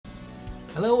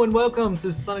Hello and welcome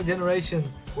to Sonic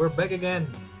Generations. We're back again.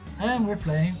 And we're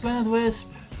playing Planet Wisp.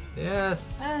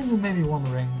 Yes. And you may be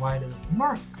wondering why did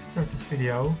Mark start this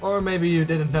video. Or maybe you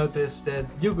didn't notice that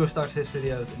Hugo starts his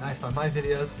videos and I start my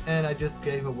videos, and I just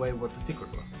gave away what the secret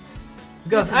was.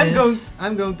 Because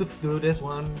I'm going to do this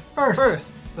one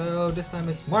first. So this time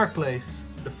it's Mark plays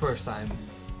the first time.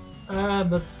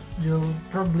 But you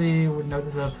probably would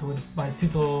notice that with my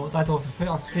title of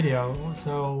the video,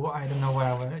 so I don't know what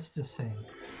I was just saying.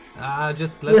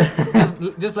 Just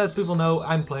let people know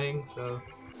I'm playing. So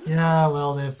yeah,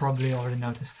 well, they probably already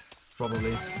noticed.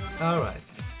 Probably. All right.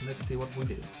 Let's see what we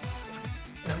do.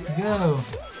 Let's go.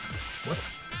 What?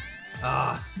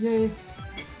 Ah. Yay.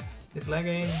 It's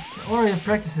lagging. Already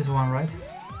practiced this one, right?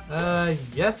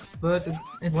 Yes, but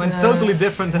it went totally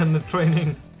different than the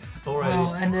training already.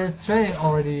 Well, and the training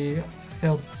already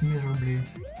failed miserably.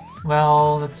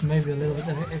 Well, that's maybe a little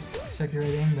bit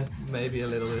exaggerating, but maybe a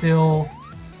little bit. Still,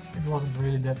 it wasn't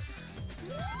really that.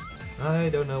 I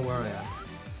don't know where I am.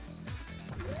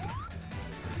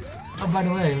 Oh, by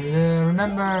the way,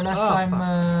 remember last time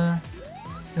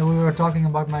that we were talking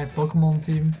about my Pokemon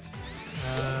team?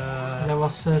 That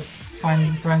was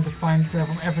trying to find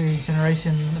from every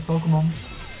generation a Pokemon.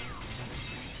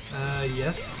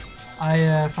 Yes.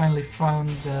 I finally found.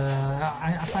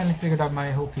 I finally figured out my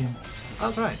whole team.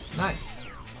 Oh, right, nice.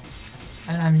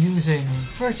 And I'm using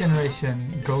first generation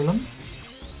Golem.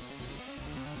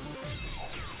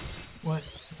 What?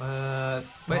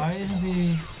 Wait. Why isn't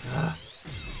he?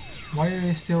 Why are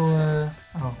you still?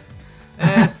 Oh.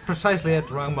 Precisely at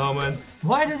the wrong moment.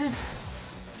 Why did it?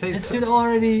 It should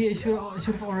already. It should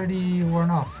have already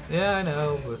worn off. Yeah, I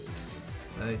know, but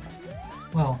hey.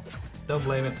 Well. Don't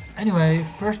blame it. Anyway,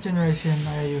 first generation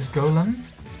I use Golem.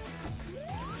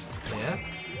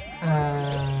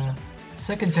 Yes.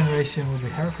 Second generation will be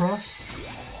Heracross.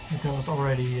 That was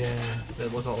already.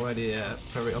 That was already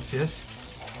very obvious.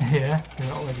 Yeah, we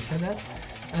already said that.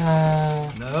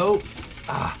 No.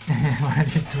 Ah. What are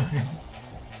you doing?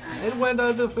 It went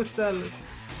out of the cell.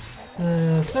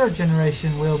 The third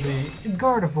generation will be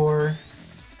Gardevoir,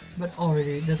 but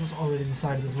that was already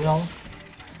decided as well.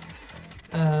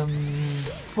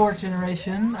 Fourth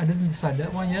generation, I didn't decide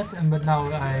that one yet, but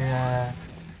now I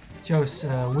chose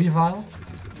Weavile.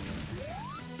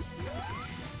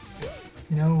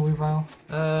 You know Weavile?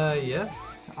 Yes.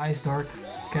 Ice Dark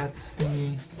cat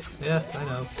thingy. Yes, I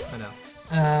know.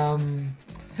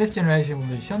 Fifth generation will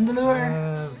be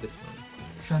Chandelure. This one.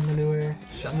 Chandelure,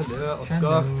 of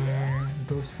course.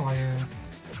 Ghostfire.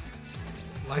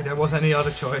 Like there was any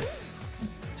other choice.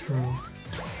 True.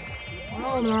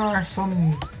 Well, there are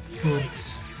some good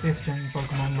 5th gen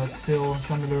Pokemon, but still,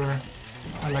 Chandelure.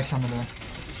 I like Chandelure.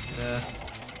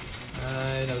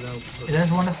 I don't know. It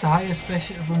has one of the highest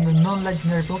special from the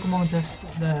non-legendary Pokemon. It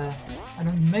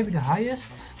has maybe the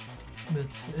highest,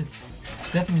 but it's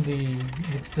definitely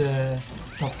the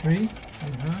top 3.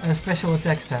 Special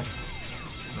attack stat.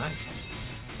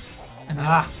 Nice. And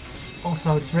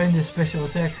also trained this special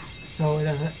attack, so it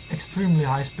has an extremely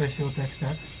high special attack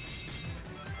stat.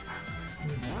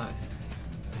 Nice.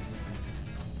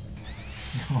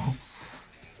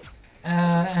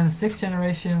 And 6th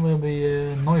generation will be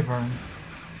Noivern.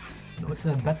 It's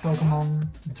a bat Pokemon,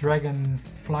 dragon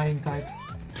flying type.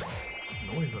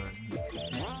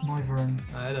 Noivern.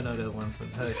 I don't know that one, but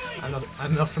hey,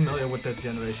 I'm not familiar with that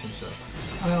generation, so.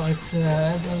 Well, it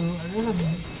has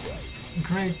a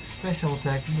great special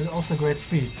attack, but also great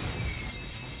speed.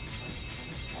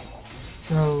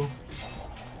 So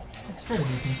it's very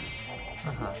decent.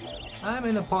 I'm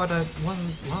in a part I won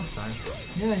last time.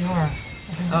 Yeah, you are.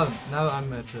 Oh, now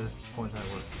I'm at the point I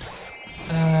was.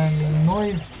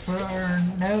 Noivern.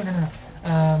 No.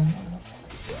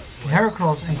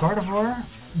 Heracross and Gardevoir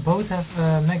both have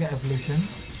Mega Evolution,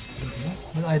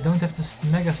 but I don't have the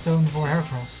Mega Stone for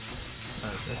Heracross.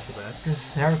 Oh, that's too bad.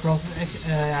 Because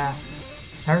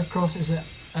Heracross is a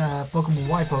Pokemon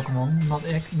Y Pokemon,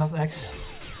 not X.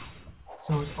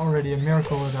 So it's already a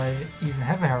miracle that I even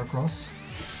have a Heracross.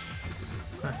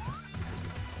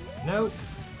 No.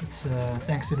 It's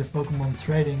thanks to the Pokemon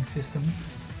trading system.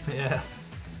 Yeah.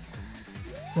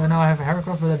 So now I have a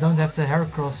Heracross, but I don't have the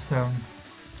Heracross stone.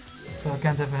 So I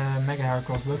can't have a Mega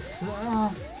Heracross, but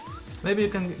maybe you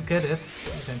can get it,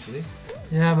 eventually.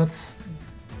 Yeah, but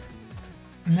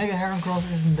Mega Heracross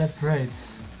isn't that great.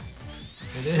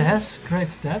 It has great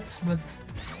stats, but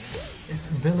its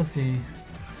ability...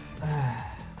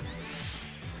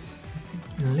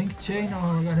 Link Chain,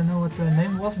 or I don't know what the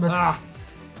name was, but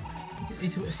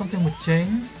it's something with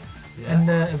chain, and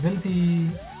the ability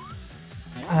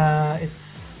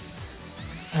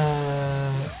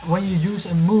when you use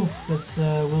a move that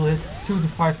will hit 2 to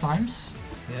 5 times,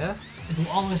 yes, it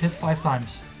will always hit 5 times.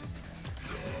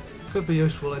 Could be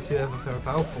useful if you have a very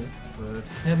powerful, but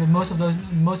yeah, but most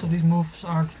of these moves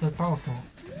aren't that powerful.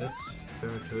 That's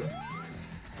very true.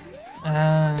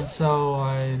 So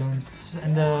I don't.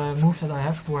 And the move that I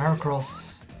have for Heracross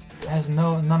has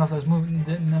none of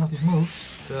these moves.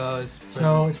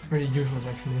 So it's pretty useless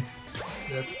actually.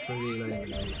 That's pretty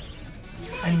lame.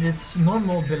 And its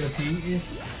normal ability is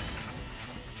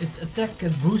its attack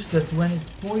gets boosted when it's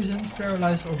poisoned,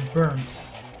 paralyzed, or burned.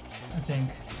 I think.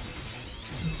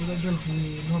 That's the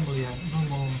ability normally. Yeah,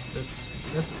 normal.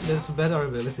 That's a better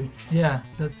ability. Yeah,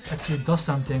 that actually does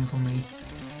something for me.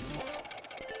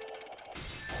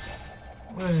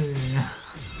 Wait.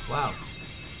 Wow.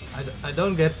 I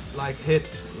don't get like hit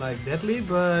like deadly,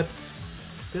 but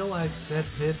still like that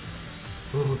hit.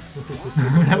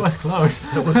 That was close.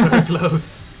 That was very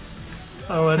close.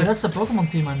 Oh, so that's the Pokemon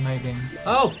team I'm making.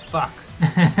 Oh fuck!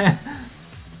 I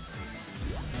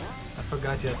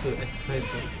forgot you had to activate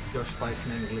your spikes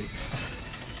manually.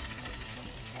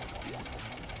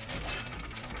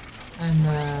 And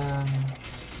I'm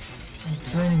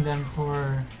training them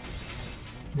for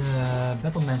the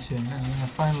battle mansion, and when I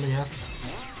finally have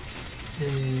the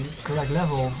correct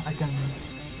level, I can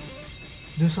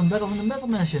do some battles in the battle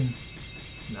mansion.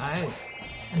 Nice.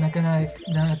 And then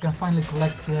I can finally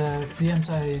collect TMs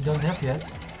I don't have yet.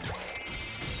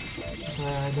 So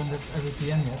I don't have every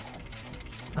TM yet.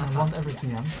 I want every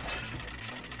TM.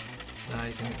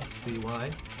 I can see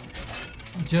why.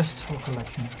 Just for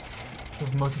collection.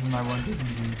 Because most of them I won't even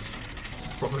use.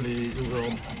 Probably you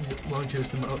won't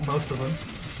use most of them.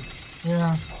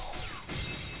 Yeah.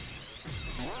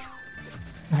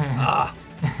 Ah!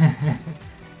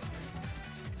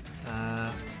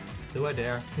 Do I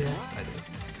dare? Yeah. I do.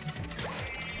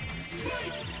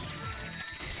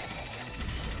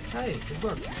 Hey, it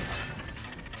worked.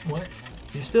 What?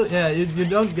 You still, yeah, you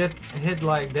don't get hit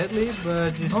like deadly,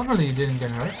 but you normally you didn't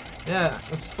get hurt. Yeah,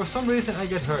 for some reason I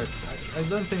get hurt. I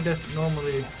don't think that's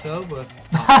normally so, but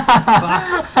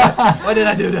why did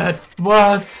I do that?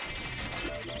 What?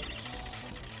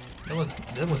 That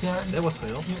was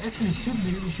fail. You actually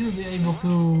should be able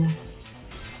to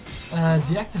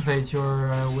deactivate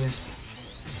your Wisp.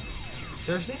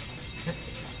 Seriously?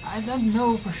 I don't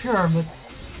know for sure, but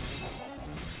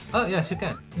oh yes, you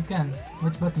can. You can.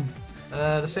 Which button?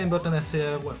 The same button as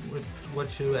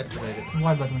what you activated.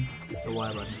 Y button. The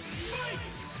Y button.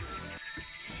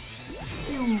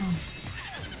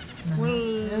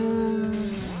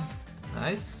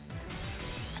 Nice.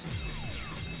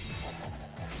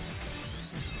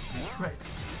 Great.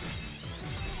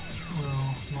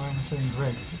 Well, why am I saying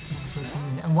great? It's not great for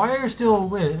me. And why are you still a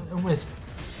Wisp?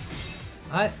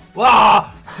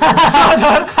 Wow! I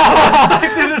was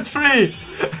stuck in a tree!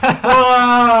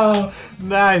 Wow!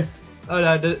 Nice! Oh,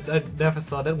 I never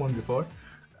saw that one before.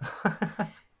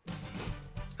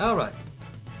 Alright.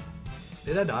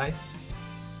 Did I die?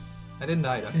 I didn't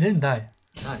die though. You didn't die.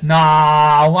 Nice.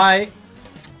 Nah, why?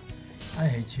 I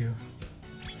hate you.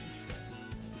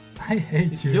 I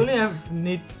hate you. You only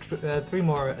need 3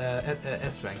 more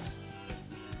S ranks.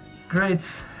 Great.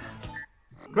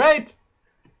 Great!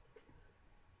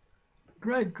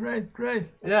 Great.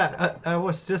 Yeah, I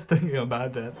was just thinking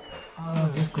about that.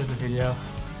 I'll just quit the video.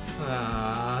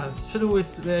 Should we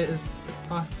say it's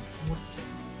fast?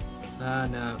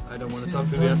 No, I don't want to talk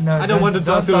to you. them. I don't want to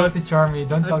talk to Charmy.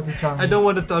 Don't talk to Charmy. I don't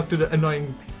want to talk to the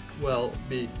annoying, well,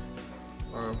 bee.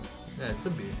 Or, yeah, it's a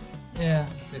bee. Yeah.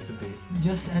 It's a bee.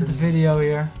 Just end the video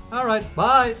here. Alright,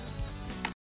 bye!